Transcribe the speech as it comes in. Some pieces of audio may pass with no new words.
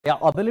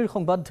আবেলিৰ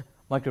সংবাদ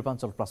মই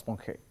কৃপাঞ্চল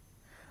প্লাছপংখে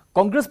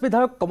কংগ্ৰেছ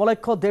বিধায়ক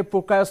কমলাক্ষ দে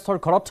পুৰকায়স্থৰ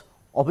ঘৰত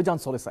অভিযান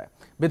চলিছে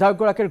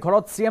বিধায়কগৰাকীৰ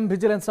ঘৰত সিএম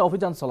ভিজিলেন্সে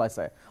অভিযান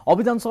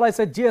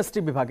চলাইছে জিএসটি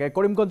বিভাগে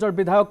কৰিমগঞ্জৰ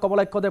বিধায়ক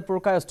কমলাক্ষ দে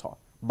পুৰকায়স্থ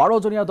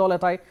 12 জনীয়া দল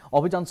এটাই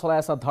অভিযান চলাই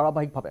আছে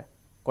ধাৰাবাহিকভাৱে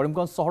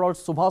কৰিমগঞ্জ চহৰৰ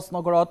সুভাষ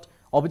নগৰত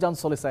অভিযান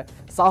চলিছে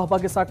চাহ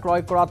বাগিচা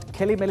ক্ৰয় কৰাত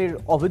খেলিমেলিৰ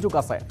অভিযোগ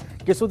আছে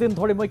কিছুদিন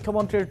ধৰি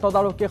মুখ্যমন্ত্ৰীৰ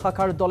তদাৰকী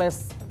শাখাৰ দলে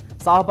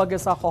চাহ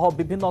বাগিচা সহ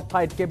বিভিন্ন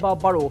ঠাইত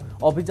কেইবাবাৰো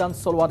অভিযান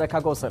চলোৱা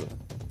দেখা গৈছিল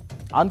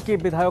আনকি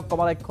বিধায়ক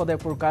কমলাক্ষ দে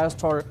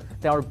পুৰকায়স্থৰ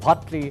তেওঁৰ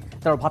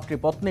ভাতৃ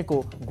পত্নীকো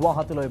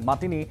গুৱাহাটীলৈ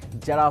মাতিনি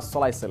জেৰা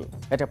চলাইছিল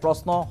এটা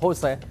প্ৰশ্ন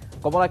হৈছে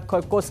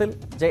কমলাক্ষই কৈছিল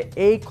যে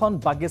এইখন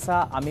বাগিচা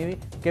আমি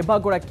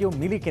কেইবাগৰাকীও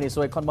মিলি কিনিছো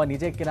এখন মই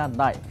নিজে কিনা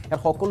নাই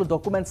ইয়াৰ সকলো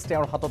ডকুমেণ্টছ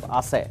তেওঁৰ হাতত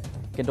আছে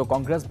কিন্তু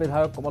কংগ্ৰেছ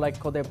বিধায়ক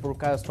কমলাক্ষ দে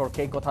পুৰকায়স্থৰ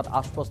সেই কথাত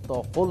আশ্বস্ত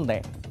হ'ল নে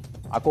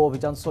আকৌ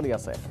অভিযান চলি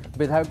আছে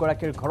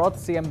বিধায়কগৰাকীৰ ঘৰত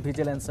সিএম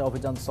ভিজিলেন্সে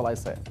অভিযান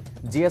চলাইছে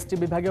জিএসটি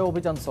বিভাগে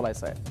অভিযান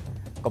চলাইছে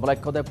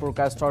কমলাক্ষ দে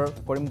পুৰকায়স্থৰ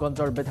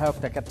কৰিমগঞ্জৰ বিধায়ক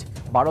তেখেত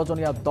 12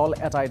 জনীয়া দল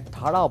এটাই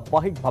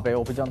ধাৰাবাহিকভাৱে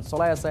অভিযান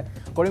চলাই আছে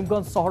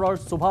কৰিমগঞ্জ চহৰৰ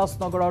সুভাষ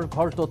নগৰৰ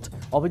ঘৰটোত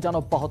অভিযান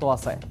অব্যাহত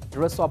আছে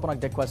দৃশ্য আপোনাক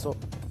দেখুৱাইছো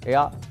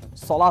এয়া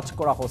চলাট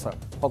কৰা হৈছে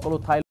সকলো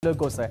ঠাইলৈ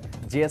গৈছে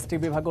জিএসটি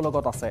বিভাগৰ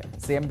লগত আছে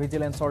সিএম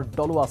ভিজিলেন্সৰ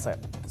দলো আছে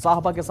চাহ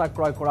বাগিচা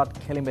ক্ৰয় কৰাত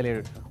খেলিমেলিৰ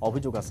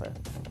অভিযোগ আছে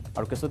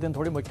আৰু কিছুদিন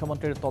ধৰি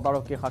মুখ্যমন্ত্ৰীৰ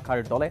তদাৰকী শাখাৰ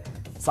দলে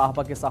চাহ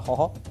বাগিচা সহ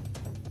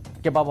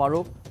কেইবাবাৰো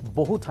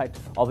বহু ঠাইত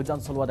অভিযান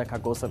চলোৱা দেখা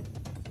গৈছিল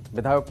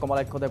বিধায়ক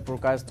কমলাক্ষ দে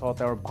পুৰকায়স্থ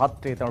তেওঁৰ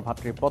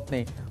ভাতৃ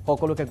পত্নী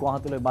সকলোকে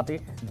গুৱাহাটীলৈ মাতি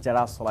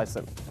জেৰা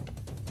চলাইছিল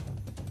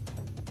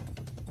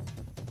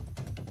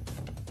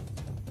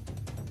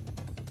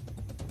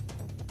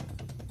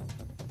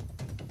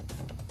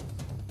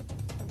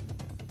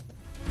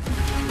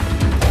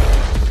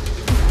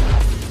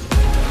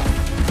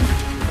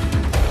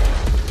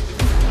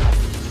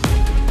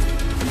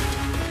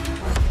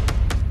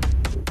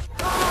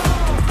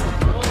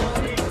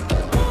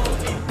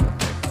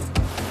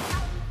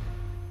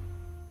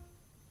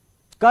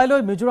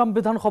কাইলৈ মিজোৰাম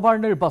বিধানসভাৰ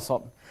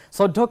নিৰ্বাচন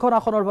 14খন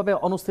আসনৰ বাবে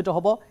অনুষ্ঠিত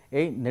হ'ব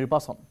এই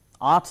নিৰ্বাচন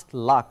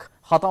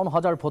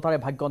 8,57,000 ভোটাৰে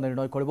ভাগ্য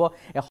নিৰ্ণয় কৰিব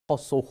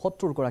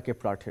 174 গৰাকী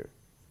প্ৰাৰ্থীৰ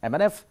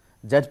এমএনএফ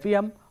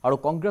জেডপিএম আৰু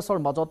কংগ্ৰেছৰ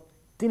মাজত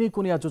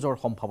তিনিকোণীয়া যুঁজৰ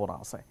সম্ভাৱনা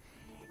আছে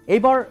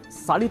এইবাৰ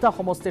 4টা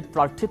সমষ্টিত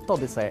প্ৰাৰ্থিত্ব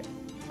দিছে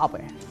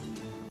আপে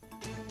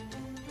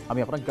আমি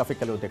আপোনাক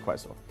গ্ৰাফিকেলি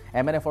দেখুৱাইছো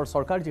এমএনএফৰ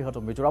চৰকাৰ যিহেতু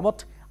মিজোৰামত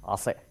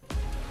আছে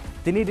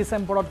 3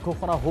 ডিচেম্বৰত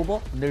ঘোষণা হ'ব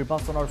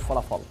নিৰ্বাচনৰ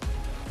ফলাফল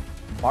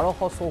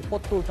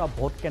 1274টা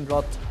ভোট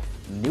কেন্দ্ৰত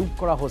নিয়োগ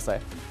কৰা হৈছে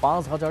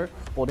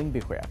 5000 পলিং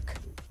বিষয়াক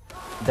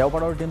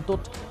দেওবাৰৰ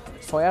দিনটোত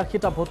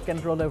 86টা ভোট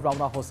কেন্দ্ৰলৈ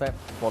ৰাওনা হৈছে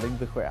পলিং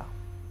বিষয়া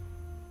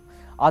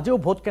আজিও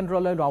ভোট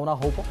কেন্দ্ৰলৈ ৰাওনা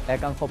হ'ব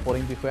একাংশ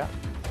পলিং বিষয়া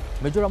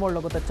মিজোৰামৰ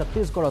লগতে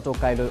ছত্তীশগড়তো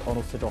কাইলৈ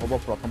অনুষ্ঠিত হ'ব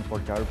প্ৰথম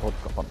পৰ্যায়ৰ ভোট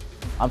গ্ৰহণ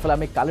আনফালে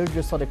আমি কালিৰ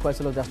দৃশ্য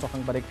দেখুৱাইছিলো জ্যেষ্ঠ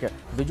সাংবাদিক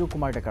বিজু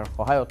কুমাৰ ডেকাৰ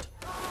সহায়ত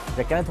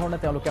যে কেনেধৰণে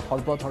তেওঁলোকে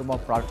সৰ্বধৰ্ম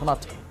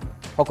প্ৰাৰ্থনাত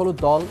সকলো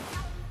দল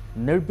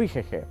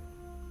নিৰ্বিশেষে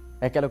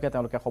একেলগে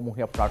তেওঁলোকে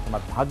সমূহীয়া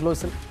প্ৰাৰ্থনাত ভাগ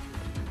লৈছিল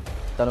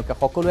তেওঁলোকে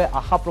সকলোৱে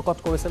আশা প্ৰকট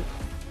কৰিছিল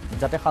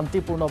যাতে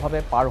শান্তিপূৰ্ণভাৱে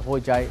পাৰ হৈ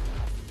যায়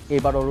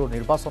এইবাৰৰো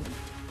নিৰ্বাচন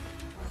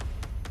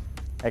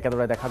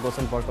একেদৰে দেখা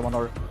গৈছিল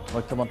বৰ্তমানৰ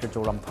মুখ্যমন্ত্ৰী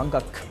জোৰাম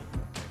থাংগাক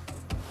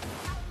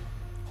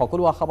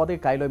সকলো আশাবাদী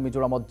কাইলৈ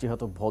মিজোৰামত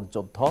যিহেতু ভোট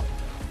যুদ্ধ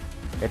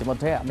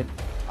ইতিমধ্যে আমি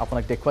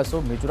আপোনাক দেখুৱাইছো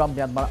মিজোৰাম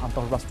ম্যানমাৰ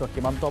আন্তঃৰাষ্ট্ৰীয়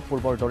সীমান্ত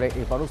পূৰ্বৰ দৰে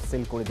এইবাৰো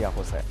সিল কৰি দিয়া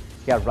হৈছে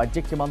ইয়াৰ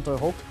ৰাজ্যিক সীমান্তই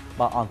হওক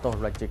বা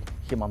আন্তঃৰাজ্যিক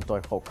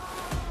সীমান্তই হওক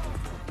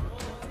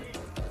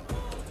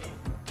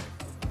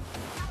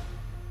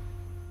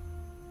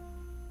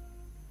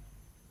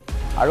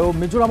আৰু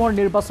মিজোৰামৰ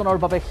নিৰ্বাচনৰ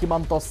বাবে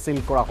সীমান্ত সিল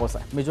কৰা হৈছে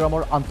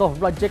মিজোৰামৰ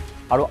আন্তঃৰাজ্যিক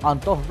আৰু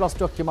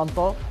আন্তঃৰাষ্ট্ৰীয় সীমান্ত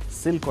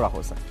সিল কৰা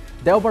হৈছে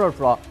দেওবাৰৰ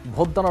পৰা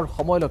ভোটদানৰ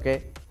সময়লৈকে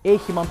এই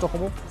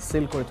সীমান্তসমূহ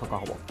সিল কৰি থকা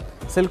হ'ব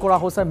সিল কৰা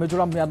হৈছে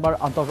মিজোৰাম ম্যানমাৰ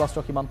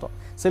আন্তঃৰাষ্ট্ৰীয় সীমান্ত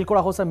সিল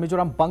কৰা হৈছে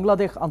মিজোৰাম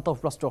বাংলাদেশ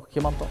আন্তঃৰাষ্ট্ৰীয়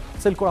সীমান্ত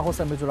সিল কৰা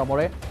হৈছে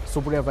মিজোৰামৰে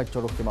চুবুৰীয়া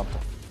ৰাজ্যৰ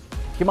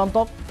সীমান্ত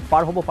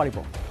পাৰ হ'ব পাৰিব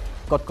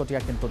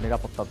কটকটীয়া কিন্তু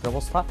নিৰাপত্তা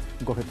ব্যৱস্থা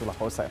গঢ়ি তোলা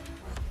হৈছে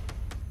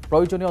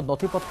প্ৰয়োজনীয়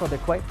নথিপত্ৰ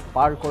দেখুৱাই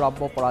পাৰ কৰাব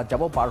পৰা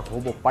যাব পাৰ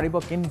হ'ব পাৰিব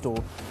কিন্তু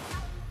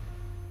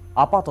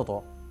আপাতত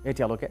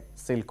এতিয়ালৈকে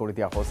সিল কৰি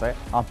দিয়া হৈছে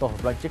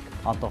আন্তঃৰাজ্যিক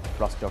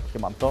আন্তঃৰাষ্ট্ৰীয়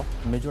সীমান্ত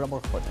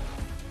মিজোৰামৰ সৈতে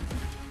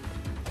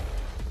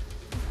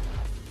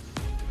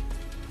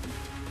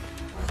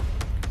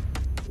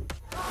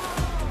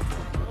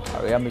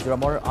আৰু এয়া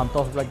মিজোৰামৰ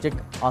আন্তঃৰাজ্যিক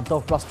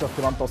আন্তঃৰাষ্ট্ৰীয়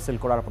সীমান্ত সিল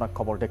কৰাৰ আপোনাক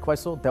খবৰ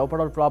দেখুৱাইছো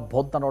দেওবাৰৰ পৰা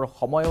ভোটদানৰ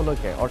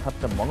সময়লৈকে অৰ্থাৎ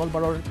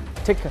মঙলবাৰৰ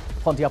ঠিক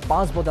সন্ধিয়া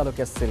 5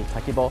 বজালৈকে সিল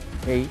থাকিব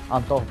এই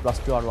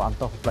আন্তঃৰাষ্ট্ৰীয় আৰু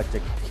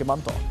আন্তঃৰাজ্যিক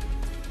সীমান্ত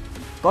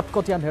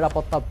কটকটীয়া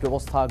নিৰাপত্তা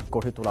ব্যৱস্থা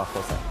গঢ়ি তোলা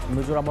হৈছে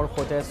মিজোৰামৰ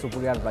সৈতে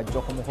চুবুৰীয়া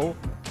ৰাজ্যসমূহো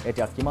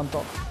এতিয়া সীমান্ত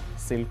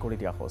সিল কৰি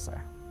দিয়া হৈছে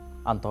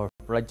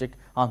আন্তঃৰাজ্যিক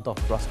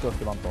আন্তঃৰাষ্ট্ৰীয়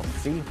সীমান্ত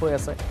সিল হৈ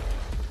আছে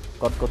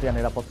কটকটীয়া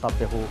নিৰাপত্তা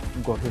বেহু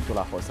গঢ়ি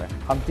তোলা হৈছে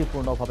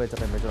শান্তিপূৰ্ণভাৱে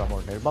যাতে মিজোৰামৰ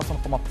নিৰ্বাচন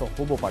সমাপ্ত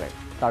হ'ব পাৰে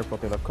তাৰ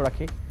প্ৰতি লক্ষ্য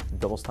ৰাখি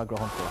ব্যৱস্থা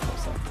গ্ৰহণ কৰা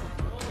হৈছে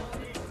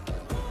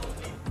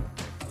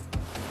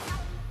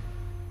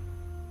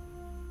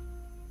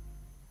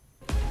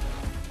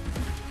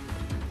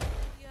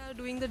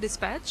doing the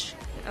dispatch.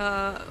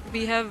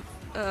 We have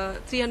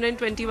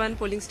 321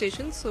 polling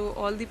stations, so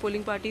all the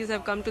polling parties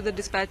have come to the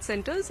dispatch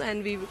centers, and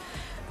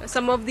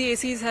some of the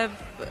ACs have,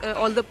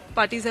 all the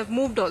parties have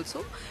moved also.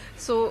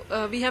 So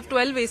we have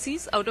 12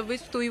 ACs, out of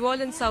which Tuiwal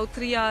and South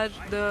 3 are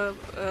the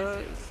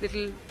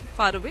little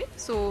far away,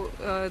 so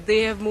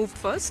they have moved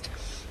first.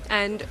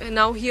 And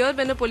now here,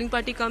 when a polling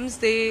party comes,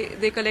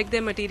 they collect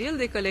their material,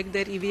 they collect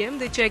their EVM,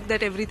 they check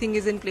that everything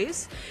is in place,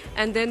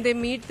 and then they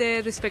meet their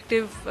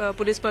respective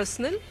police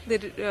personnel, they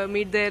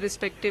meet their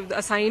respective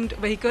assigned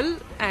vehicle,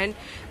 and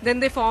then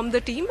they form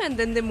the team, and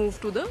then they move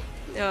to the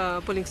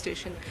polling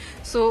station.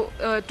 So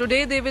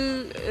today they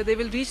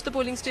will reach the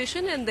polling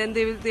station, and then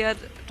they are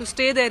to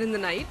stay there in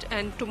the night.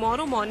 And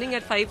tomorrow morning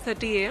at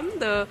 5:30 a.m.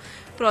 the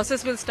process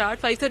will start.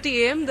 5:30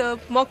 a.m. the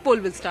mock poll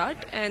will start,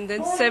 and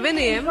then 7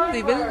 a.m.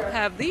 we will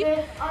have the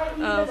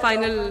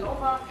final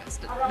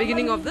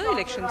beginning of the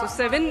election. So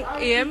 7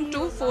 a.m.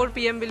 to 4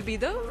 p.m. will be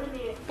the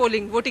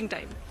voting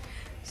time.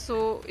 So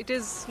it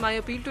is my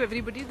appeal to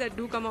everybody that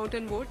do come out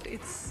and vote.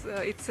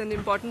 It's an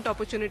important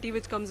opportunity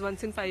which comes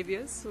once in 5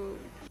 years. So.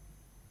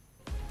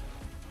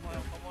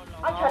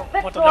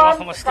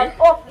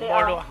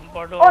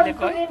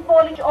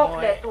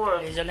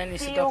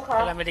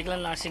 Medical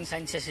nursing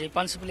সায়েন্সেছ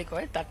ৰিপন্স বুলি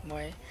কয় তাত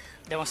মই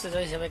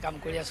demonstrator হিচাপে কাম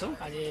কৰি আছো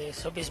আজি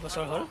 24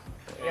 বছৰ হ'ল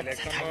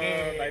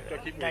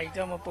দায়িত্ব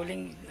মই পুলিং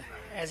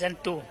এজেণ্ট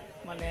 2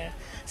 মানে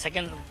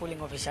সেকেন্ড পুলিং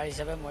অফিচাৰ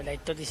হিচাপে মই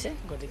দায়িত্ব দিছে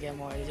গতিকে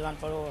মই যিমান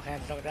পাৰো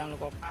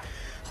তেওঁলোকক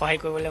সহায়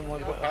কৰিবলৈ মই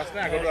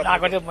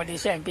আগতে মই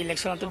দিছো এমপি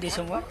ইলেকশ্যনতো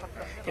দিছো মই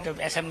এইটো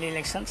এছেম্বলি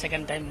ইলেকশ্যন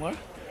সেকেন্ড টাইম মোৰ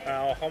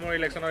অসমৰ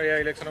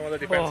ইলেকশ্যনৰ মাজত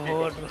ডিফাৰেন্স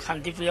বহুত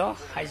শান্তিপ্ৰিয়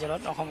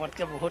হাইজলত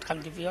অসমতকৈ বহুত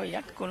শান্তিপ্ৰিয়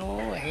ইয়াত কোনো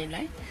হেৰি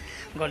নাই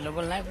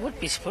গণ্ডগোল নাই বহুত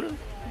পিছফুল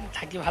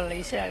থাকি ভাল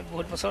লাগিছে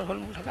বহুত বছৰ হ'ল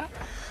মোৰ থকা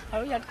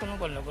আৰু ইয়াত কোনো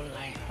গণ্ডগোল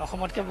নাই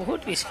অসমতকৈ বহুত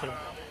পিছফুল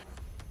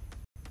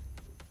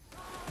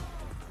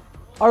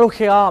আৰু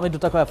সেয়া আমি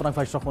দুটাকৈ আপোনাক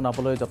ভাষ্য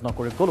শুনাবলৈ যত্ন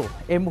কৰি গ'লো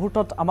এই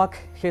মুহূৰ্তত আমাক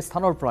সেই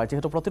স্থানৰ পৰা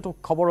যেহেতু প্ৰতিটো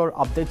খবৰৰ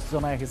আপডেট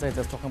জনাই আহিছে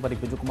জ্যেষ্ঠ সাংবাদিক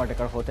বিজু কুমাৰ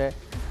ডেকাৰ সৈতে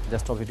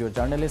জ্যেষ্ঠ ভিডিঅ'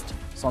 জাৰ্নেলিষ্ট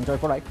সঞ্জয়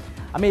পৰাই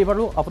আমি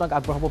এইবাৰো আপোনাক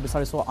আগবঢ়াব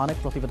বিচাৰিছোঁ আন এক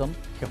প্ৰতিবেদন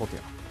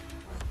শেহতীয়া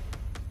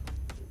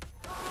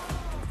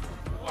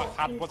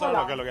 7 বজাৰ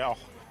লগে লগে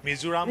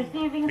মিজোৰাম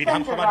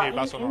বিধানসভা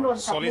নিৰ্বাচনৰ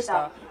 40টা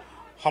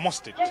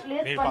সমষ্টিত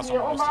নিৰ্বাচন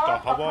অনুষ্ঠিত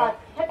হ'ব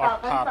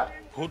অৰ্থাৎ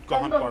ভোট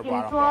গ্ৰহণ পৰ্ব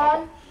আৰম্ভ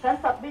হ'ব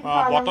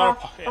বতৰ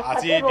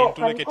আজি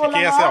দিনটোলৈকে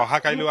ঠিকেই আছে অহা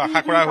কাইলৈ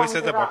আশা কৰা হৈছে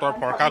যে বতৰ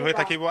ফৰকাল হৈ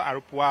থাকিব আৰু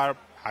পুৱাৰ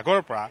আগৰ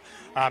পৰা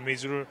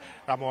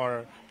মিজোৰামৰ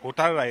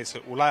ভোটাৰ ৰাইজ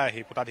ওলাই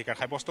আহি ভোটাধিকাৰ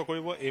সাব্যস্ত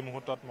কৰিব এই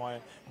মুহূৰ্তত মই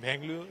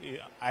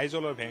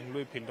আইজলৰ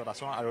ভেংলুই ফিল্ডত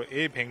আছোঁ আৰু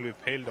এই ভেংলুই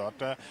ফিল্ডত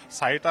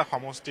 4টা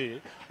সমষ্টিৰ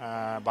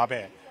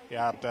বাবে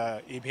ইয়াত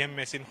ইভিএম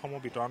মেচিনসমূহ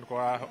বিতৰণ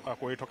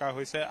কৰি থকা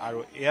হৈছে আৰু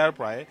ইয়াৰ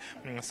পৰাই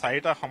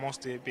 4টা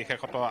সমষ্টি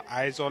বিশেষত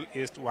Aizawl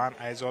east 1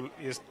 Aizawl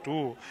east 2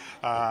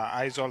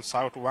 Aizawl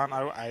south 1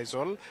 আৰু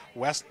আইজল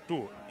ৱেষ্ট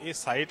 2 এই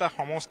 4টা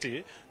সমষ্টি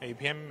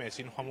ইভিএম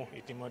মেচিনসমূহ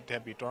ইতিমধ্যে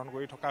বিতৰণ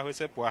কৰি থকা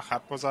হৈছে পুৱা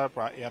 7 বজাৰ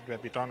পৰা ইয়াত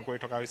বিতৰণ কৰি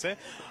থকা হৈছে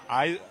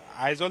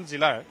আইজল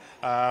জিলাৰ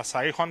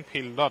 4খন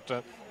ফিল্ডত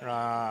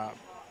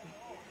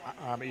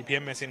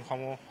ইভিএম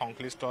মেচিনসমূহ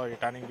সংশ্লিষ্ট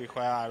ৰিটাৰ্ণিং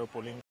বিষয়া আৰু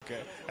পলিং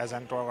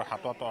এজেণ্টৰ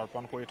হাতত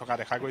অৰ্পণ কৰি থকা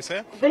দেখা গৈছে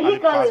আজি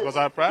 5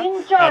 বজাৰ পৰা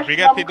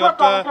ব্ৰিগেড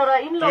ফিল্ডত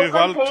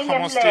টুইভল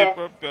সমষ্টিৰ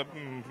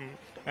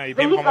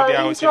ইভিএমসমূহ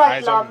দিয়া হৈছিল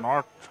আইজল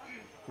নৰ্থ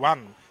 1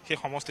 সেই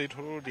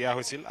সমষ্টিটো দিয়া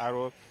হৈছিল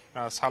আৰু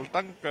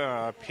সালটাং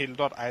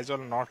ফিল্ডত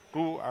আইজল নৰ্থ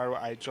 2 আৰু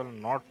আইজল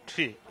নৰ্থ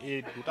 3 এই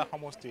দুটা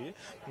সমষ্টি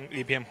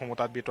ইভিএমসমূহ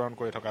তাত বিতৰণ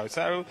কৰি থকা হৈছে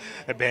আৰু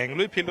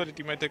বেংলুই ফিল্ডত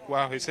ইতিমধ্যে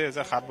কোৱা হৈছে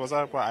যে 7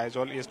 বজাৰ পৰা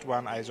Aizawl east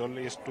 1 Aizawl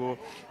east 2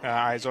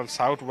 Aizawl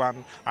south 1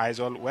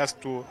 Aizawl west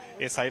 2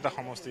 এই 4টা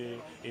সমষ্টি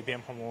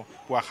ইভিএমসমূহ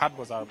পুৱা 7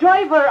 বজাৰ পৰা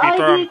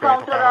বিতৰণ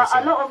কৰি থকা হৈছে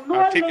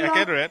ঠিক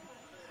একেদৰে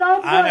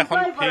আন এখন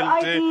ফিল্ড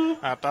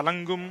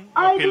তালাংগুম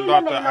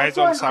ফিল্ডত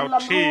Aizawl south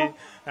 3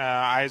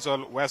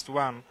 Aizawl west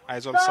 1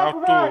 Aizawl south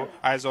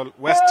 2 Aizawl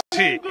west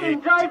 3 এই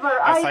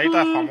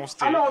 4টা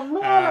সমষ্টি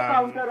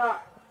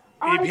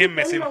ইভিএম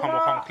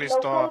মেচিনসমূহ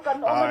সংশ্লিষ্ট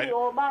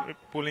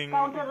পুলিং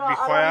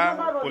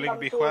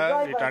বিষয়া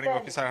ৰিটাৰ্ণিং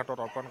অফিচাৰ হাতত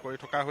অৰ্পণ কৰি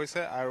থকা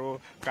হৈছে আৰু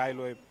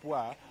কাইলৈ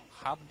পুৱা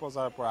 7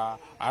 বজাৰ পৰা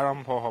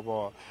আৰম্ভ হ'ব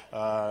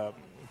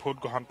ভোট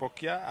গ্ৰহণ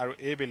প্ৰক্ৰিয়া আৰু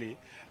এইবেলি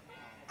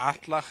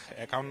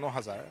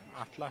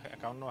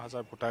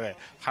 8,51,000 ভোটাৰে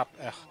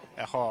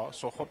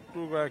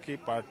 174 গৰাকী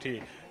প্ৰাৰ্থী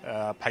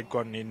ভাগ্য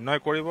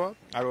নিৰ্ণয় কৰিব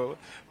আৰু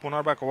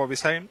পুনৰবাৰ ক'ব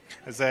বিচাৰিম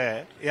যে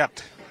ইয়াত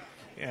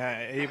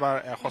এইবাৰ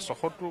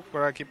 174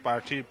 গৰাকী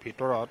প্ৰাৰ্থীৰ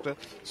ভিতৰত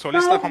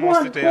 40টা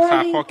সমষ্টিতে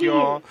শাসকীয়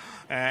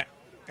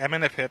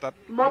MNF তাত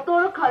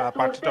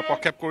প্ৰাৰ্থিত্ব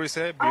প্ৰক্ষেপ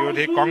কৰিছে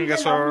বিৰোধী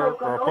কংগ্ৰেছৰ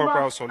তৰফৰ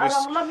পৰা 40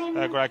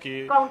 গৰাকী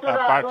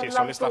প্ৰাৰ্থী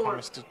 40টা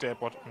সমষ্টিতে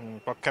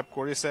প্ৰক্ষেপ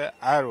কৰিছে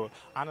আৰু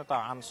আন এটা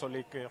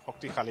আঞ্চলিক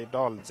শক্তিশালী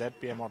দল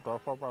ZPMৰ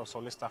তৰফৰ পৰা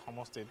 40টা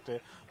সমষ্টিতে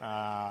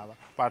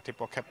প্ৰাৰ্থী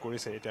প্ৰক্ষেপ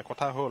কৰিছে এতিয়া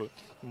কথা হ'ল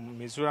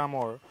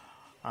মিজোৰামৰ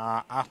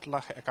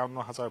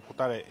 8,51,000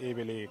 ভোটাৰে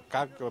এইবেলি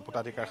কাক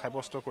ভোটাধিকাৰ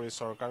সাব্যস্ত কৰি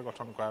চৰকাৰ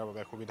গঠন কৰাৰ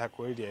বাবে সুবিধা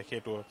কৰি দিয়ে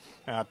সেইটো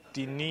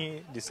 3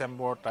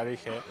 ডিচেম্বৰ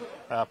তাৰিখে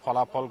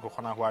ফলাফল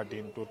ঘোষণা হোৱাৰ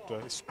দিনটোত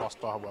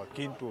স্পষ্ট হ'ব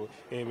কিন্তু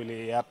এইবেলি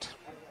ইয়াত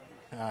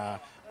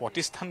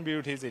প্ৰতিষ্ঠান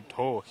বিৰোধী যে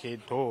ঢৌ সেই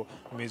ঢৌ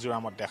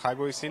মিজোৰামত দেখা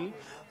গৈছিল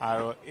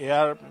আৰু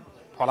ইয়াৰ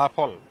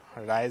ফলাফল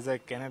ৰাইজে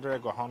কেনেদৰে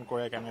গ্ৰহণ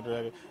কৰে কেনেদৰে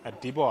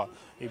দিব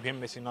ইভিএম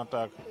মেচিনত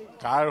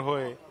কাৰ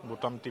হৈ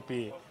বুটম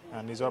টিপি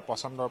নিজৰ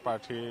পছন্দৰ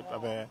প্ৰাৰ্থীৰ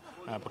বাবে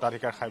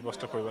ভোটাধিকাৰ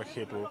সাব্যস্ত কৰিব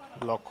সেইটো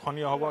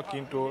লক্ষণীয় হ'ব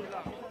কিন্তু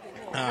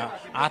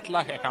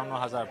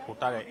 8,51,000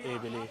 ভোটাৰে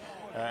এইবেলি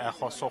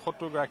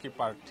 174 গৰাকী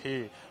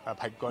প্ৰাৰ্থীৰ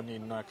ভাগ্য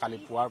নিৰ্ণয় কালি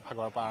পুৱাৰ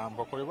ভাগৰ পৰা আৰম্ভ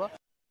কৰিব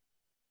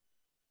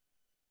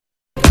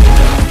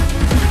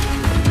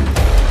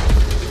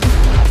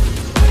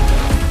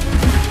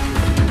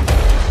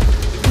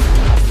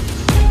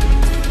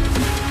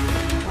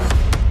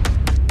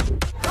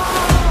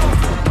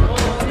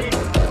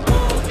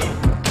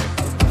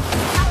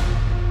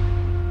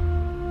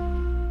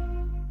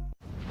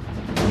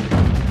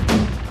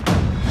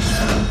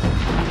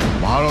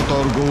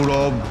ভাৰতৰ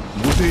গৌৰৱ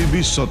গোটেই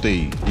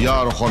বিশ্বতেই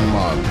ইয়াৰ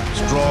সন্মান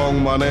ষ্ট্ৰং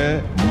মানে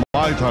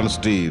মাইথান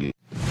ষ্টীল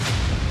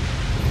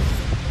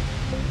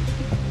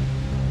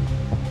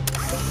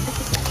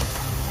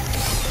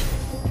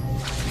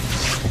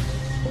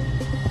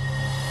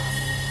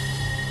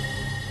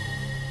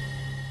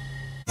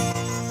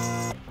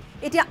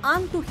এতিয়া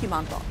আনটো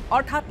সীমান্ত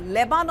অৰ্থাৎ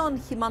লেবানন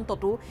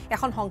সীমান্তটো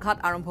এখন সংঘাত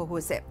আৰম্ভ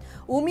হৈছে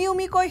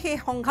উমিকৈ সেই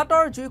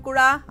সংঘাতৰ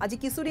জুইকুৰা আজি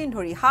কিছুদিন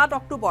ধৰি 7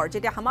 অক্টোবৰ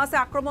যেতিয়া হামাছে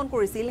আক্ৰমণ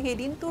কৰিছিল সেই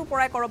দিনটোৰ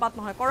পৰাই কৰবাত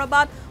নহয়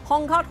কৰবাত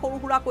সংঘাত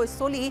সৰুহুৰাকৈ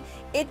চলি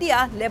এতিয়া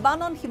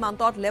লেবানন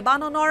সীমান্তত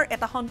লেবাননৰ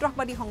এটা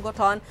সন্ত্ৰাসবাদী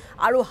সংগঠন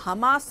আৰু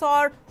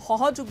হামাছৰ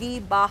সহযোগী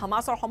বা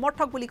হামাছৰ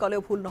সমৰ্থক বুলি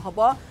ক'লেও ভুল নহব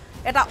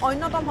এটা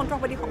অন্যতম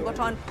সন্ত্ৰাসবাদী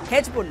সংগঠন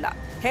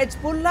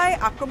হেজবুল্লাই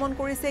আক্ৰমণ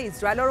কৰিছে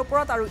ইজৰাইলৰ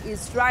ওপৰত আৰু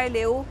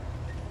ইজৰাইলেও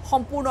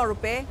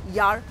সম্পূৰ্ণৰূপে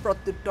ইয়াৰ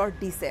প্ৰত্যুত্তৰ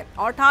দিছে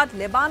অৰ্থাৎ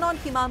লেবানন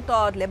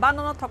সীমান্তত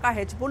লেবাননত থকা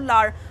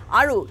হেজবুল্লাৰ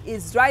আৰু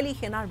ইজৰাইলী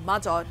সেনাৰ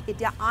মাজত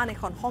এতিয়া আন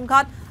এখন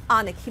সংঘাত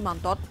আন এক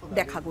সীমান্তত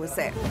দেখা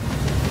গৈছে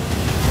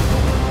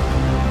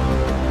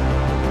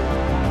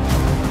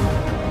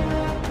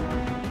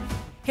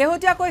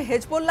শেহতীয়াকৈ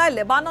হেজবুল্লাই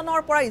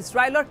লেবাননৰ পৰা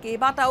ইজৰাইলৰ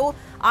কেইবাটাও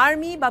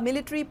আৰ্মি বা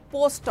মিলিটাৰী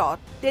পোষ্টত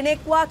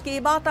তেনেকুৱা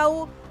কেইবাটাও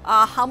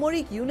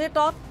সামৰিক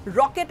ইউনিটত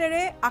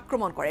ৰকেটেৰে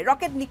আক্ৰমণ কৰে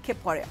ৰকেট নিক্ষেপ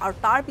কৰে আৰু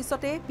তাৰ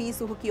পিছতে পিছ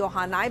হুকি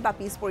অহা নাই বা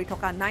পিছ পৰি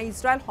থকা নাই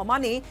ইজৰাইল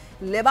সমানে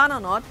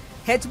লেবাননত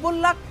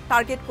হেজবুল্লাক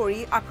টাৰ্গেট কৰি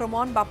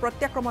আক্ৰমণ বা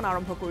প্ৰত্যাক্ৰমণ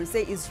আৰম্ভ কৰিছে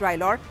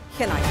ইজৰাইলৰ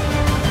সেনাই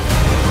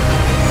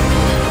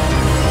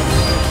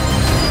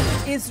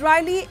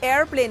ইজৰাইলী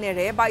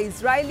এয়াৰপ্লেনেৰে বা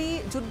ইজৰাইলী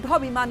যুদ্ধ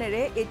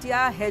বিমানেৰে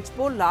এতিয়া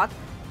হেজবুল্লাক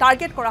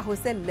টাৰ্গেট কৰা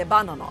হৈছে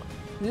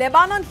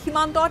লেবানন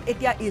সীমান্তত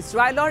এতিয়া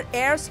ইজৰাইলৰ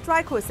এয়াৰ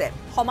ষ্ট্ৰাইক হৈছে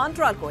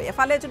সমান্তৰালকৈ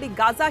এফালে যদি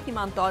গাজা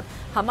সীমান্তত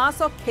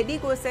হামাছক খেদি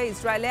গৈছে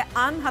ইজৰাইলে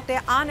আনহাতে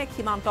আন এক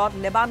সীমান্তত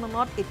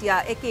লেবাননত এতিয়া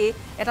একে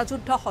এটা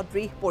যুদ্ধ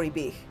সদৃশ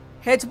পৰিৱেশ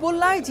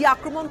হেজবুল্লাই যি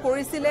আক্ৰমণ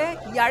কৰিছিলে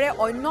ইয়াৰে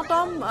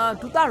অন্যতম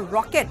দুটা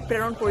ৰকেট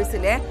প্ৰেৰণ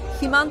কৰিছিলে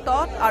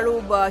সীমান্তত আৰু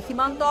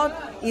সীমান্তত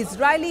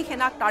ইজৰাইলী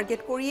সেনাক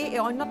টাৰ্গেট কৰি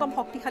এই অন্যতম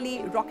শক্তিশালী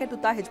ৰকেট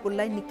দুটা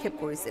হেজবুল্লাই নিক্ষেপ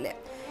কৰিছিলে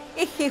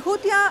এই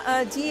শেহতীয়া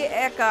যি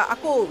এক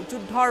আকৌ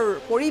যুদ্ধৰ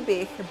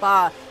পৰিৱেশ বা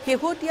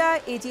শেহতীয়া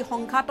এই যি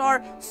সংঘাতৰ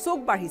চোক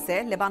বাঢ়িছে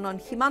লেবানন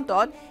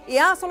সীমান্তত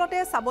এয়া আচলতে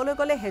চাবলৈ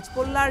গ'লে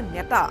হেজবুল্লাৰ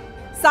নেতা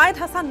ছাইদ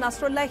হাছান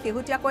নাছৰুল্লাই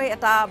শেহতীয়াকৈ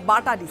এটা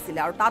বাৰ্তা দিছিলে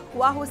আৰু তাত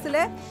কোৱা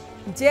হৈছিলে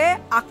যে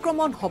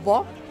আক্ৰমণ হ'ব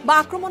বা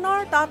আক্ৰমণৰ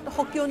তাত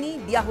সকিয়নি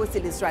দিয়া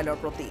হৈছিল ইজৰাইলৰ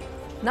প্ৰতি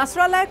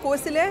নাছৰুল্লাই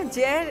কৈছিলে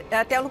যে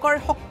তেওঁলোকৰ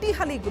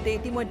শক্তিশালী গোটেই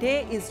ইতিমধ্যে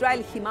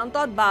ইজৰাইল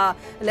সীমান্তত বা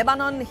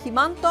লেবানন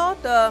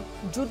সীমান্তত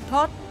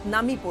যুদ্ধত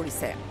নামি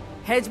পৰিছে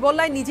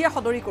হেজবুল্লাই নিজে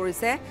সদৰি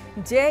কৰিছে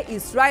যে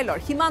ইজৰাইলৰ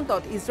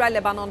সীমান্তত ইজৰাইল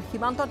লেবানন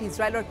সীমান্তত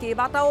ইজৰাইলৰ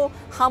কেইবাটাও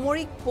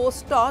সামৰিক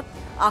পোষ্টত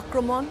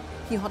আক্ৰমণ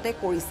সিহঁতে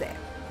কৰিছে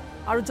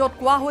আৰু য'ত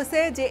কোৱা হৈছে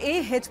যে এই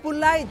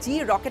হেজবুল্লাই যি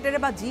ৰকেটেৰে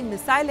বা যি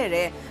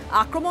মিছাইলেৰে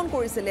আক্ৰমণ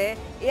কৰিছিলে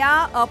এয়া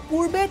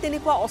পূৰ্বে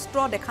তেনেকুৱা অস্ত্ৰ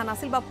দেখা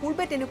নাছিল বা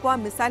পূৰ্বে তেনেকুৱা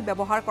মিছাইল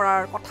ব্যৱহাৰ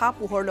কৰাৰ কথা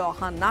পোহৰলৈ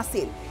অহা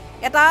নাছিল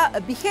এটা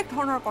বিশেষ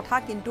ধৰণৰ কথা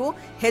কিন্তু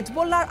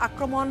হেজবুল্লাৰ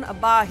আক্ৰমণ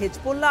বা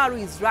হেজবুল্লা আৰু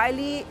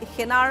ইজৰাইলী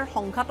সেনাৰ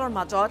সংঘাতৰ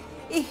মাজত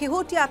এই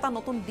শেহতীয়া এটা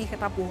নতুন দিশ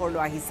এটা পোহৰলৈ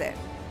আহিছে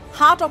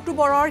 7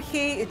 অক্টোবৰৰ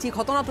সেই যি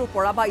ঘটনাটোৰ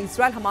পৰা বা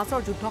ইজৰাইল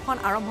হামাছৰ যুদ্ধখন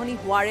আৰম্ভণি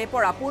হোৱাৰে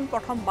পৰা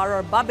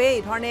প্ৰথমবাৰৰ বাবে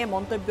এই ধৰণে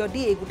মন্তব্য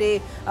দি এই গোটেই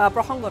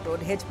প্ৰসংগটোত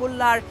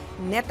হেজবুল্লাৰ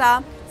নেতা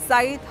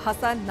ছাইদ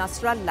হাছান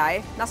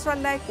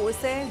নাছৰুল্লাই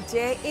কৈছে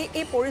যে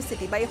এই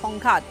পৰিস্থিতি বা এই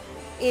সংঘাত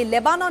এই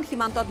লেবানন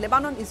সীমান্তত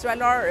লেবানন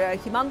ইজৰাইলৰ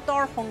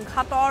সীমান্তৰ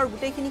সংঘাতৰ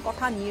গোটেইখিনি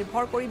কথা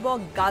নিৰ্ভৰ কৰিব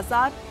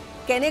গাজাত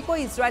কেনেকৈ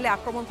ইজৰাইলে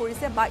আক্ৰমণ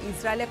কৰিছে বা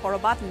ইজৰাইলে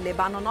কৰবাত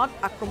লেবাননত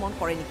আক্ৰমণ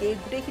কৰে নেকি এই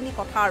গোটেইখিনি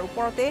কথাৰ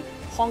ওপৰতে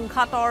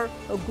সংঘাতৰ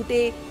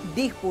গোটেই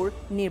দিশবোৰ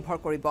নিৰ্ভৰ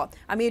কৰিব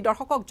আমি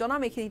দৰ্শকক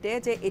জনাম এইখিনিতে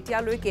যে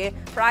এতিয়ালৈকে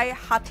প্ৰায়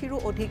 60ৰো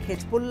অধিক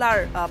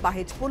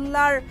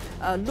হেজবুল্লাৰ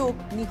লোক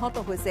নিহত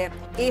হৈছে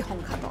এই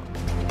সংঘাতত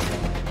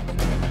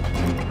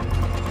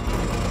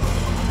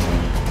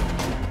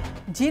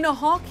जी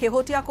নহওক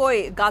শেহতীয়াকৈ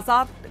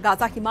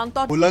गाजा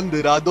सीमांतत बुलंद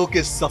इरादों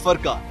के सफर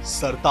का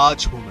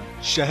सरताज हूँ मैं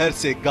शहर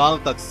से गांव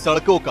तक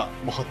सड़कों का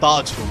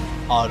मोहताज हूँ मैं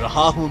आ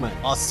रहा हूँ मैं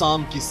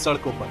आसाम की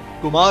सड़कों पर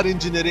कुमार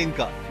इंजीनियरिंग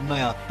का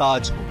नया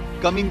ताज हूँ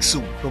coming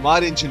soon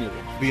Kumar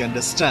engineering we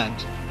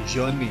understand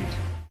your need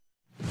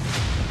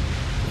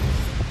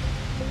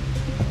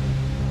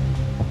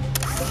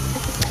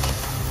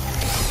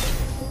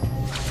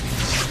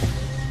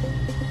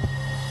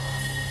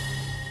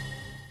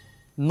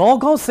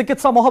Nagaon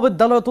চিকিৎসা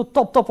মহাবিদ্যালয়ত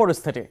উত্তপ্ত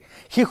পৰিস্থিতি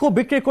শিশু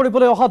বিক্ৰী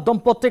কৰিবলৈ অহা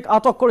দম্পতীক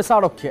আটক কৰিছে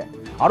আৰক্ষীয়ে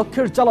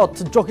আৰক্ষীৰ জালত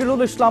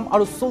জহিৰুল ইছলাম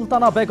আৰু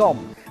সুলতানা বেগম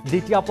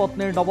দ্বিতীয়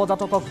পত্নীৰ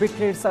নৱজাতকক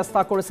বিক্ৰীৰ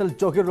চেষ্টা কৰিছিল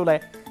জহিৰুলে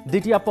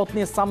দ্বিতীয়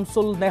পত্নী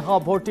শামসুল নেহা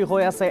ভৰ্তি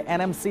হৈ আছে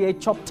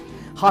NMCHত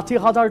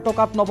 ৬০,০০০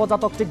 টকাত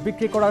নৱজাতকটিক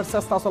বিক্ৰী কৰাৰ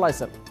চেষ্টা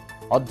চলাইছিল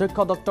অধ্যক্ষ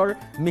ডক্টৰ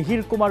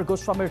মিহিৰ কুমাৰ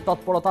গোস্বামীৰ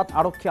তৎপৰতাত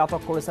আৰক্ষীয়ে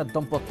আটক কৰিছে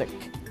দম্পতীক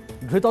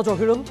ধৃত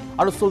জহিৰুল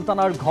আৰু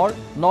সুলতানাৰ ঘৰ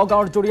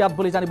নগাঁৱৰ জুৰিয়াত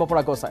বুলি জানিব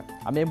পৰা গৈছে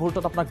আমি এই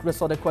মুহূৰ্তত আপোনাক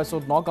দৃশ্য দেখুৱাইছো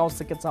নগাঁও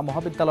চিকিৎসা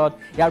মহাবিদ্যালয়ত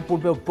ইয়াৰ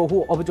পূৰ্বে বহু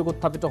অভিযোগ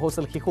উত্থাপিত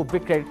হৈছিল শিশু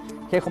বিক্ৰীৰ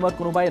সেই সময়ত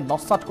কোনোবাই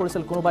নস্বাত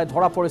কৰিছিল কোনোবাই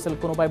ধৰা পৰিছিল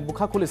কোনোবাই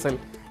মুখা খুলিছিল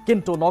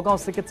কিন্তু নগাঁও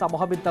চিকিৎসা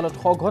মহাবিদ্যালয়ত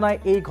সঘনাই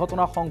এই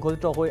ঘটনা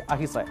সংঘটিত হৈ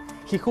আহিছে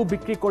শিশু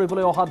বিক্ৰী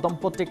কৰিবলৈ অহা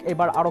দম্পতীক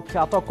এবাৰ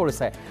আৰক্ষীয়ে আটক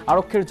কৰিছে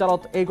আৰক্ষীৰ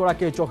জালত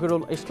এইগৰাকী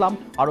জহিৰুল ইছলাম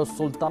আৰু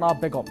সুলতানা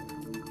বেগম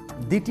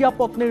দ্বিতীয়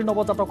পত্নীৰ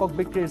নৱজাতকক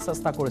বিক্ৰীৰ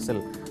চেষ্টা কৰিছিল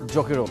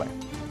জহিৰুলে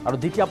আৰু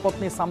দ্বিতীয়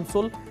পত্নী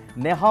শামসুল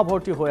নেহা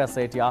ভৰ্তি হৈ আছে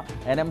এতিয়া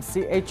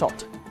NMCHত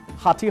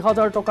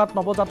 ৬০,০০০ টকাত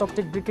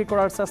নৱজাতকটিক বিক্ৰী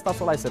কৰাৰ চেষ্টা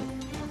চলাইছিল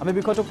আমি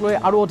বিষয়টোক লৈ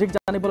আৰু অধিক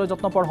জানিবলৈ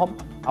যত্নপৰ হ'ম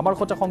আমাৰ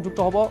সৈতে সংযুক্ত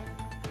হ'ব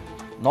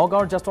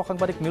নগাঁৱৰ জ্যেষ্ঠ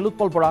সাংবাদিক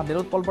নীলোৎপল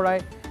বৰাই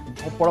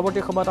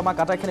পৰৱৰ্তী সময়ত আমাক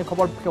আটাইখিনি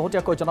খবৰ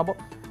শেহতীয়াকৈ জনাব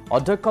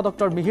অধ্যক্ষ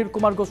ডক্টৰ মিহিৰ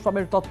কুমাৰ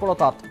গোস্বামীৰ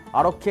তৎপৰতাত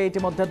আৰক্ষীয়ে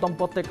ইতিমধ্যে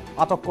দম্পতীক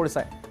আটক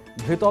কৰিছে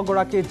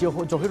ধৃতগৰাকী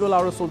জহিৰুল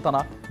আৰু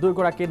সুলতানা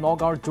দুয়োগৰাকী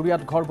নগাঁৱৰ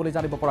জুৰিয়াত ঘৰ বুলি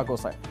জানিব পৰা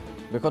গৈছে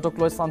বিষয়টোক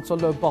লৈ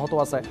চাঞ্চল্য অব্যাহত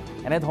আছে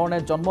এনেধৰণে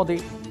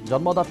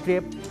জন্মদাত্ৰীয়ে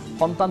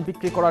সন্তান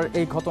বিক্ৰী কৰাৰ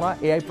এই ঘটনা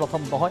এয়াই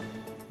প্ৰথম নহয়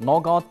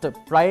নগাঁৱত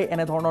প্ৰায়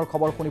এনেধৰণৰ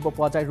খবৰ শুনিব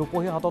পোৱা যায়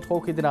ৰূপহী হাতত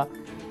সৌখিদিনা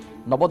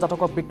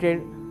নৱজাতকক বিক্ৰীৰ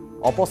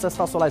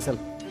অপচেষ্টা চলাইছিল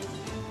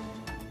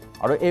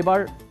আৰু এইবাৰ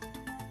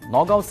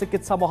নগাঁও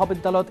চিকিৎসা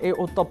মহাবিদ্যালয়ত এই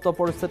উত্তপ্ত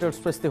পৰিস্থিতিৰ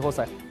সৃষ্টি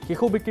হৈছে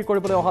শিশু বিক্ৰী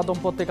কৰিবলৈ অহা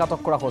দম্পতীক আটক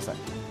কৰা হৈছে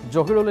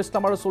জহিৰুল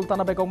ইছলাম আৰু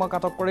সুলতানা বেগমক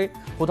আটক কৰি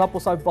সোধা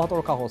পোছা অব্যাহত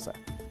ৰখা হৈছে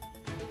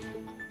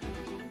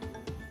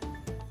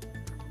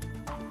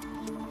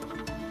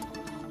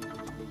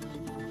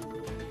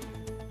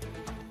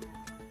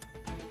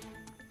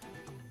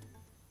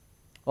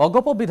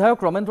অগপ বিধায়ক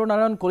ৰমেন্দ্ৰ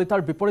নাৰায়ণ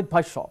কলিতাৰ বিপৰীত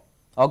ভাষ্য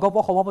অগপ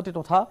সভাপতি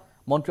তথা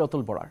মন্ত্ৰী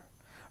অতুল বৰাৰ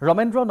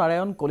ৰমেন্দ্ৰ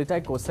নাৰায়ণ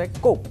কলিতাই কৈছে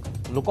কোক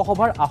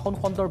লোকসভাৰ আসন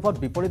সন্দৰ্ভত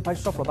বিপৰীত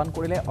ভাষ্য প্ৰদান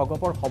কৰিলে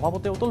অগপৰ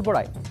সভাপতি অতুল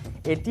বৰাই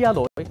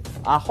এতিয়ালৈ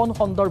আসন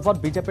সন্দৰ্ভত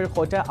বিজেপিৰ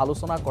সৈতে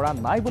আলোচনা কৰা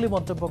নাই বুলি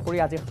মন্তব্য কৰি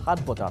আজি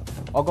 ৭ বজাত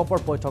অগপৰ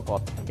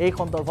বৈঠকত এই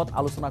সন্দৰ্ভত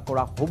আলোচনা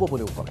কৰা হ'ব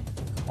বুলিও ক'লে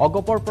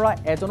অগপৰ পৰা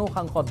এজনো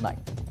সাংসদ নাই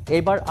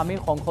এইবাৰ আমি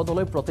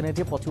সংসদলৈ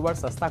প্ৰতিনিধি পঠিওৱাৰ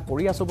চেষ্টা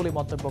কৰি আছো বুলি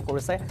মন্তব্য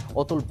কৰিছে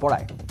অতুল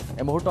বৰাই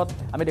এই মুহূৰ্তত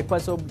আমি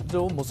দেখুৱাইছো যে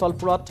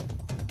মুছলপুৰত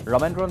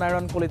ৰমেন্দ্ৰ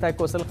নাৰায়ণ কলিতাই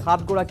কৈছিল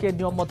 ৭ গৰাকীয়ে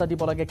নিয়মমতে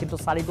দিব লাগে কিন্তু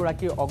 ৪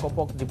 গৰাকী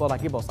অগপক দিব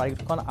লাগিব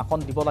 ৪খন আসন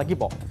দিব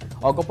লাগিব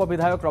অগপ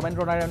বিধায়ক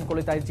ৰমেন্দ্ৰ নাৰায়ণ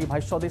কলিতাই যি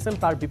ভাষ্য দিছিল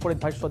তাৰ বিপৰীত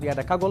ভাষ্য দিয়া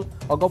দেখা গ'ল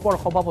অগপৰ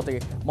সভাপতি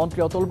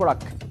মন্ত্ৰী অতুল বৰাক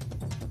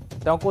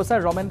তেওঁ কৈছে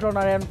ৰমেন্দ্ৰ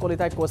নাৰায়ণ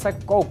কলিতাই কৈছে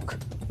কোক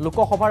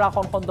লোকসভাৰ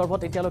আসন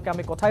সন্দৰ্ভত এতিয়ালৈকে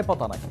আমি কথাই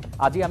পতা নাই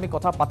আজি আমি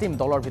কথা পাতিম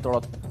দলৰ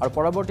ভিতৰত আৰু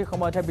পৰৱৰ্তী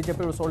সময়তহে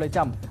বিজেপিৰ ওচৰলৈ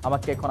যাম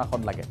আমাক কেইখন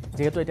আসন লাগে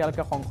যেহেতু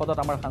এতিয়ালৈকে সংসদত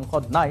আমাৰ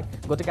সাংসদ নাই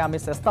গতিকে আমি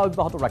চেষ্টা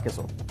অব্যাহত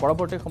ৰাখিছোঁ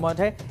পৰৱৰ্তী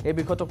সময়তহে এই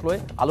বিষয়টোক লৈ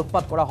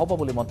আলোকপাত কৰা হ'ব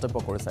বুলি মন্তব্য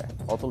কৰিছে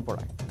অতুল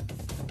বৰাই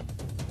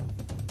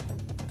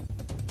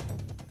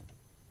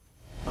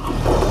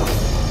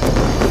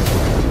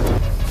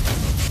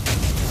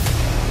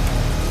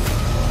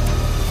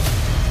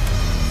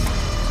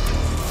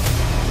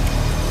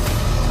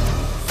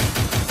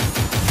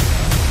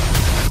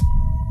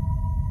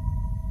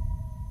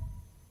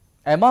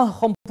এমাহ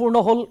সম্পূৰ্ণ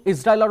হ'ল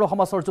ইজৰাইল আৰু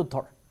হামাছৰ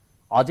যুদ্ধৰ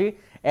আজি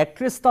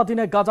 ৩১টা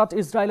দিনে গাজাত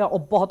ইজৰাইলে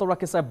অব্যাহত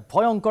ৰাখিছে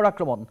ভয়ংকৰ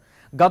আক্ৰমণ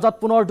গাজাত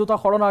পুনৰ দুটা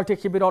শৰণাৰ্থী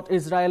শিবিৰত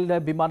ইজৰাইলে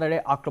বিমানেৰে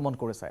আক্ৰমণ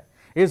কৰিছে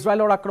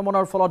ইজৰাইলৰ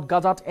আক্ৰমণৰ ফলত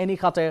গাজাত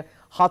এনিশাতে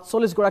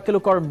 ৪৭ গৰাকী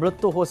লোকৰ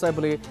মৃত্যু হৈছে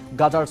বুলি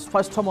গাজাৰ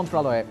স্বাস্থ্য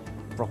মন্ত্ৰালয়ে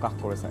প্ৰকাশ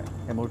কৰিছে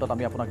এই মুহূৰ্তত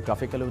আমি আপোনাক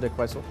গ্ৰাফিকেলিও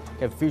দেখুৱাইছোঁ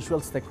এই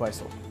ভিজুৱেলছ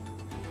দেখুৱাইছোঁ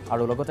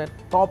আৰু লগতে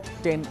টপ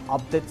 10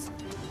 আপডেটছ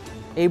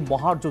এই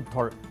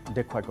মহাযুদ্ধৰ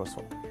দেখুৱাই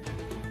গৈছোঁ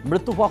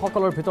মৃত্যু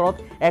হোৱাসকলৰ ভিতৰত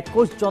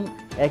 ২১ জন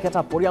একেটা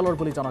পৰিয়ালৰ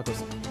বুলি জনা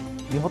গৈছে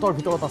নিহতৰ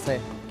ভিতৰত আছে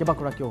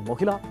কেইবাগৰাকীও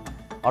মহিলা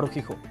আৰু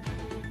শিশু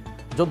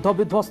যুদ্ধ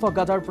বিধ্বস্ত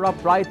গাজাৰ পৰা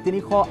প্ৰায়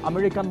 ৩০০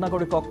 আমেৰিকান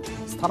নাগৰিকক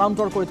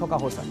স্থানান্তৰ কৰি থকা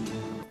হৈছে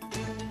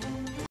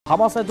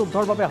হামাছে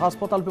যুদ্ধৰ বাবে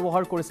হাস্পতাল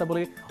ব্যৱহাৰ কৰিছে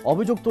বুলি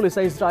অভিযোগ তুলিছে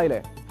ইজৰাইলে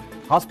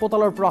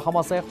হাস্পতালৰ পৰা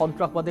হামাছে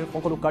সন্ত্ৰাসবাদীৰ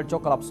সকলো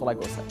কাৰ্যকলাপ চলাই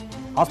গৈছে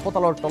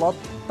হাস্পতালৰ তলত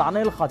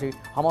টানেল সাজি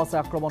হামাছে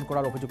আক্ৰমণ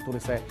কৰাৰ অভিযোগ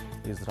তুলিছে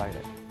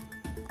ইজৰাইলে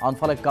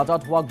আনফালে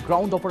গাজাত হোৱা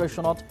গ্ৰাউণ্ড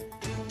অপাৰেশ্যনত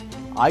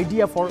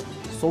IDFৰ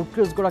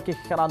 ৩৪ গৰাকী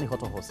সেনা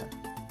নিহত হৈছে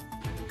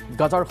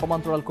গাজাৰ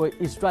সমান্তৰালকৈ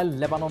ইজৰাইল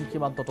লেবানন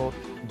সীমান্ততো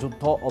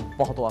যুদ্ধ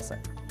অব্যাহত আছে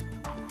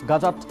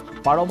গাজাত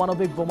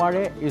পাৰমাণৱিক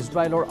বোমাৰে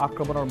ইজৰাইলৰ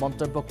আক্ৰমণৰ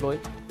মন্তব্যক লৈ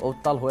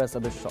উত্তাল হৈ আছে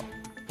বিশ্ব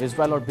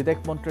ইজৰাইলৰ বিদেশ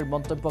মন্ত্ৰীৰ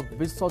মন্তব্যক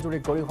বিশ্বজুৰি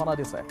গৰিহণা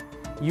দিছে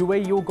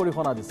UAE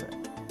গৰিহণা দিছে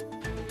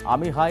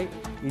আমি হাই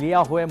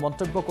ইলিয়া হৈ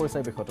মন্তব্য কৰিছে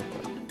বিষয়টোক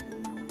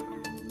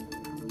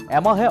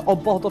এমাহে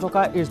অব্যাহত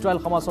থকা ইজৰাইল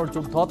হামাছৰ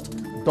যুদ্ধত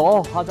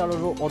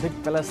 10,000ৰো অধিক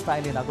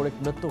পেলেষ্টাইনী নাগৰিক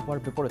মৃত্যু হোৱাৰ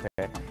বিপৰীতে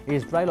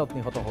ইজৰাইলত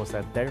নিহত হৈছে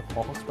 1.5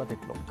 সহস্ৰাধিক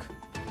লোক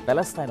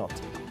পেলেষ্টাইনত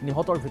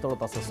নিহতৰ ভিতৰত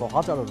আছে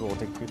 6,000ৰো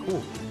অধিক শিশু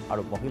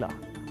আৰু মহিলা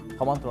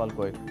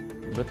সমান্তৰালকৈ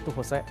মৃত্যু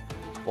হৈছে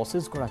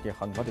 25 গৰাকী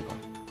সাংবাদিকৰ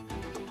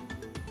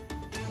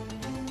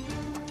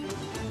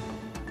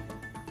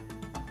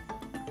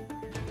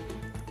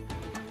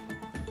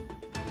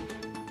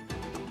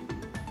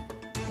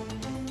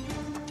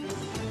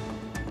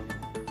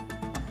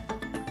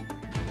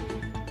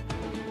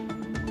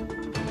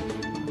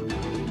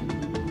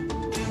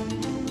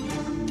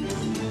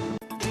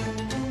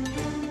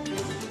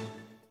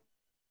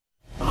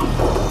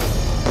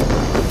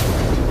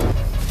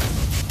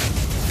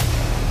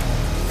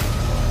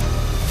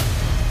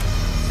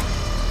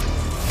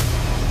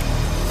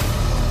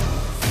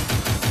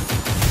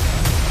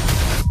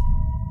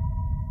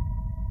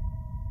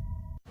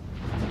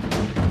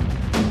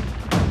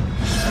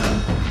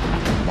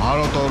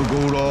ভাৰতৰ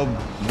গৌৰৱ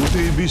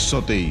গোটেই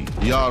বিশ্বতেই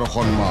ইয়াৰ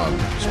সন্মান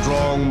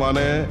ষ্ট্ৰং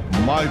মানে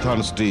মাইথান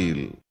ষ্টীল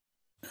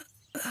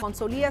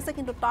চলি আছে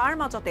কিন্তু তাৰ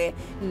মাজতে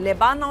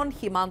লেবানন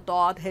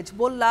সীমান্তত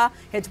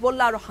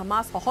হেজবুল্লাহ আৰু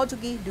হামাছ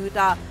সহযোগী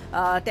দুটা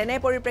তেনে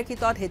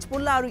পৰিপ্ৰেক্ষিতত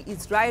হেজবুল্লাহ আৰু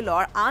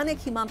ইজৰাইলৰ আন এক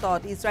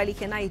সীমান্তত ইজৰাইলী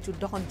সেনাই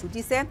যুদ্ধখন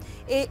যুঁজিছে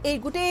এই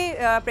গোটেই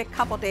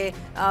প্ৰেক্ষাপটে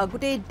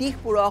গোটেই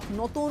দিশবোৰক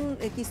নতুন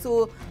কিছু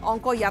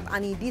অংক ইয়াত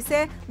আনি দিছে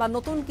বা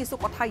নতুন কিছু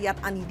কথা ইয়াত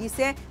আনি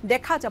দিছে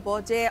দেখা যাব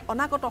যে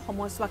অনাগত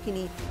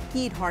সময়ছোৱাখিনি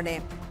কি ধৰণে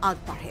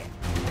আগবাঢ়ে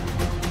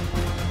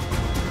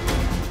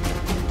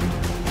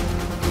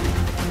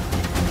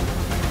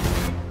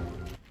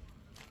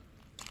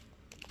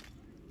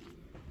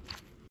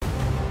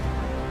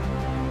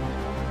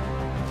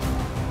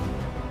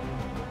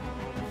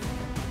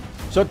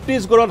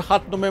ছত্তীশগড়ত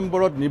 7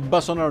 নৱেম্বৰত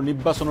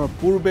নিৰ্বাচনৰ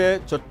পূৰ্বে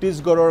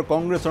ছত্তীশগড়ৰ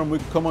কংগ্ৰেছৰ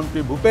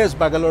মুখ্যমন্ত্ৰী ভূপেশ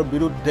বাঘেলৰ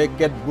বিৰুদ্ধে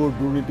কেতবোৰ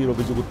দুৰ্নীতিৰ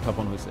অভিযোগ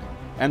উত্থাপন হৈছে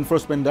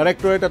এনফোৰ্সমেন্ট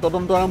ডাইৰেক্টৰেটে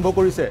তদন্ত আৰম্ভ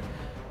কৰিছে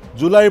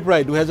জুলাইৰ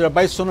প্ৰায়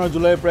 2022 চনৰ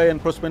জুলাইৰ প্ৰায়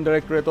এনফোৰ্সমেন্ট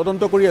ডাইৰেক্টৰেটে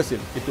তদন্ত কৰি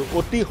আছিল কিন্তু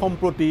অতি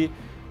সম্প্ৰতি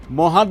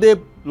মহাদেৱ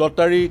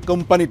লটাৰী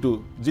কোম্পানীটো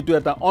যেটো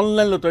এটা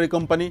অনলাইন লটাৰী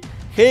কোম্পানী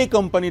সেই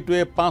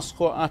কোম্পানীটোৱে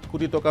 508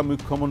 কোটি টকা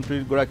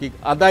মুখ্যমন্ত্ৰীৰ গৰাকীক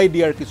আদায়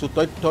দিয়াৰ কিছু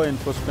তথ্য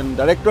এনফোৰ্সমেন্ট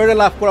ডাইৰেক্টৰেটে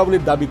লাভ কৰা বুলি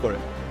দাবী কৰে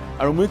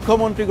আৰু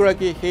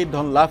মুখ্যমন্ত্ৰীগৰাকীয়ে সেই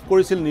ধন লাভ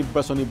কৰিছিল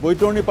নিৰ্বাচনী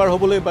বৈতৰণি পাৰ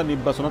হ'বলৈ বা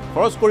নিৰ্বাচনত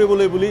খৰচ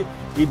কৰিবলৈ বুলি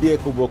ইডিয়ে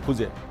ক'ব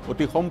খোজে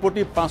অতি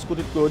সম্প্ৰতি 5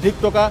 কোটিতকৈ অধিক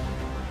টকা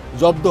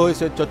জব্দ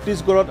হৈছে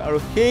ছত্তীশগড়ত আৰু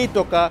সেই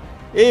টকা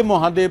এই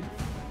মহাদেৱ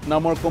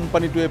নামৰ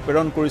কোম্পানীটোৱে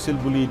প্ৰেৰণ কৰিছিল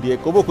বুলি ইডিয়ে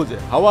ক'ব খোজে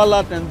হাৱালা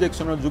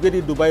ট্ৰানজেকচনৰ যোগেদি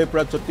ডুবাইৰ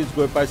পৰা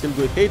ছত্তীশগড় পাইছিল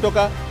গৈ সেই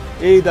টকা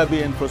এই দাবী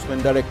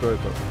এনফোৰ্সমেন্ট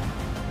ডাইৰেক্টৰেটৰ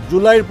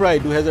জুলাইৰ প্ৰায়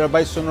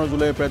 2022 চনৰ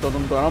জুলাইৰ প্ৰায়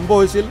তদন্ত আৰম্ভ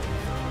হৈছিল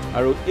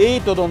আৰু এই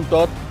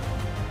তদন্তত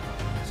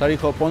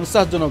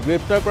 450 জনক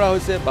গ্ৰেপ্তাৰ কৰা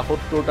হৈছে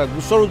 72টা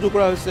গোচৰ ৰুজু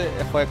কৰা হৈছে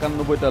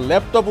 191টা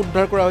ল্যাপটপ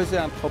উদ্ধাৰ কৰা হৈছে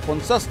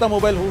 850টা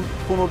মোবাইল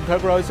ফোন উদ্ধাৰ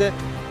কৰা হৈছে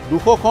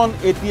 200খন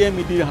ATM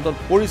ইডিৰ হাতত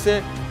পৰিছে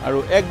আৰু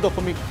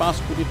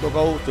 1.5 কোটি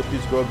টকাও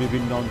ছত্তীশগড়ৰ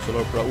বিভিন্ন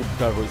অঞ্চলৰ পৰা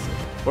উদ্ধাৰ হৈছে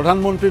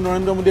প্ৰধানমন্ত্ৰী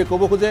নৰেন্দ্ৰ মোদীয়ে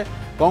ক'ব খোজে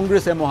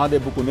কংগ্ৰেছে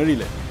মহাদেৱ বুকু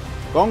নেৰিলে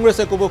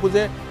কংগ্ৰেছে ক'ব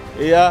খোজে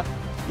এয়া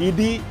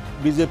ইডি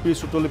বিজেপিৰ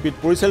সুতলিপিত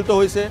পৰিচালিত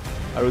হৈছে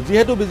আৰু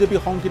যেহেতু বিজেপি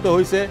সংকিত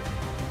হৈছে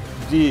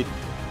যি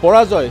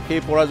পৰাজয়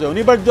সেই পৰাজয়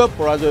অনিবাৰ্য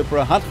পৰাজয়ৰ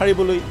পৰা হাত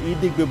হাৰিবলৈ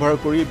ইডিক ব্যৱহাৰ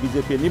কৰি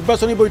বিজেপিয়ে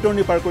নিৰ্বাচনী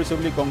বৈতৰণি পাৰ কৰিছে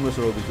বুলি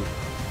কংগ্ৰেছৰ অভিযোগ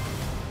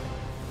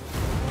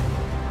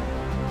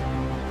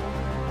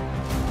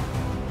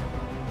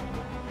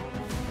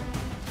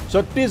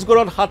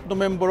ছত্তীশগড়ত 7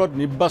 নৱেম্বৰত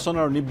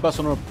নিৰ্বাচনৰ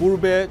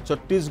পূৰ্বে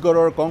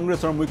ছত্তীশগড়ৰ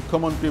কংগ্ৰেছৰ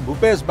মুখ্যমন্ত্ৰী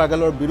ভূপেশ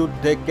বাঘেলৰ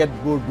বিৰুদ্ধে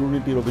কেতবোৰ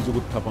দুৰ্নীতিৰ অভিযোগ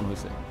উত্থাপন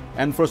হৈছে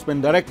এনফোৰ্সমেন্ট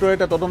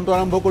ডাইৰেক্টৰেটে তদন্ত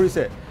আৰম্ভ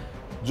কৰিছে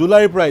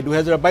জুলাইৰ প্ৰায়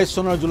 2022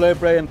 চনৰ জুলাইৰ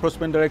প্ৰায়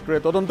এনফোৰ্সমেন্ট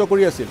ডাইৰেক্টৰেটে তদন্ত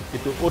কৰি আছিল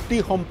কিন্তু অতি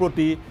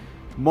সম্প্ৰতি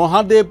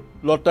মহাদেৱ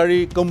লটাৰী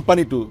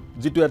কোম্পানীটো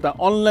যেটো এটা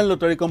অনলাইন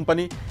লটাৰী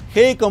কোম্পানী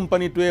সেই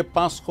কোম্পানীটোৱে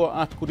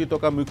 508 কোটি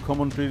টকা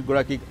মুখ্যমন্ত্ৰীৰ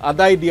গৰাকীক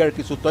আদায় দিয়াৰ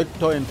কিছু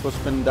তথ্য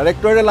এনফোৰ্সমেন্ট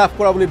ডাইৰেক্টৰেটে লাভ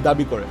কৰা বুলি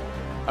দাবী কৰে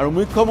আৰু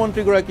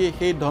মুখ্যমন্ত্ৰীগৰাকীয়ে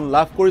সেই ধন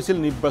লাভ কৰিছিল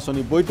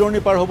নিৰ্বাচনী বৈতৰণি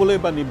পাৰ হ'বলৈ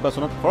বা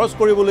নিৰ্বাচনত খৰচ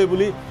কৰিবলৈ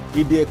বুলি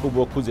ইডিয়ে ক'ব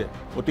খোজে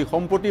অতি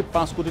সম্প্ৰতি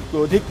 5 কোটিতকৈ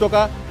অধিক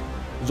টকা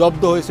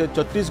জব্দ হৈছে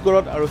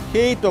ছত্তীশগড়ত আৰু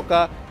সেই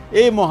টকা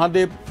এই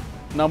মহাদেৱ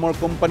নামৰ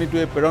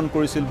কোম্পানীটোৱে প্ৰেৰণ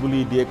কৰিছিল বুলি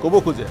ইডিয়ে ক'ব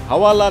খোজে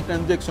হাৱালা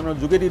ট্ৰানজেকচনৰ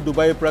যোগেদি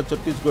ডুবাইৰ পৰা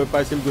ছত্তীশগড়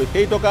পাইছিল গৈ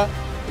সেই টকা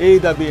এই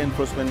দাবী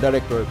এনফোৰ্সমেন্ট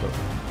ডাইৰেক্টৰেটৰ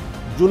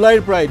জুলাইৰ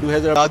প্ৰায়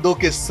 2000 यादों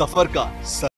के सफर का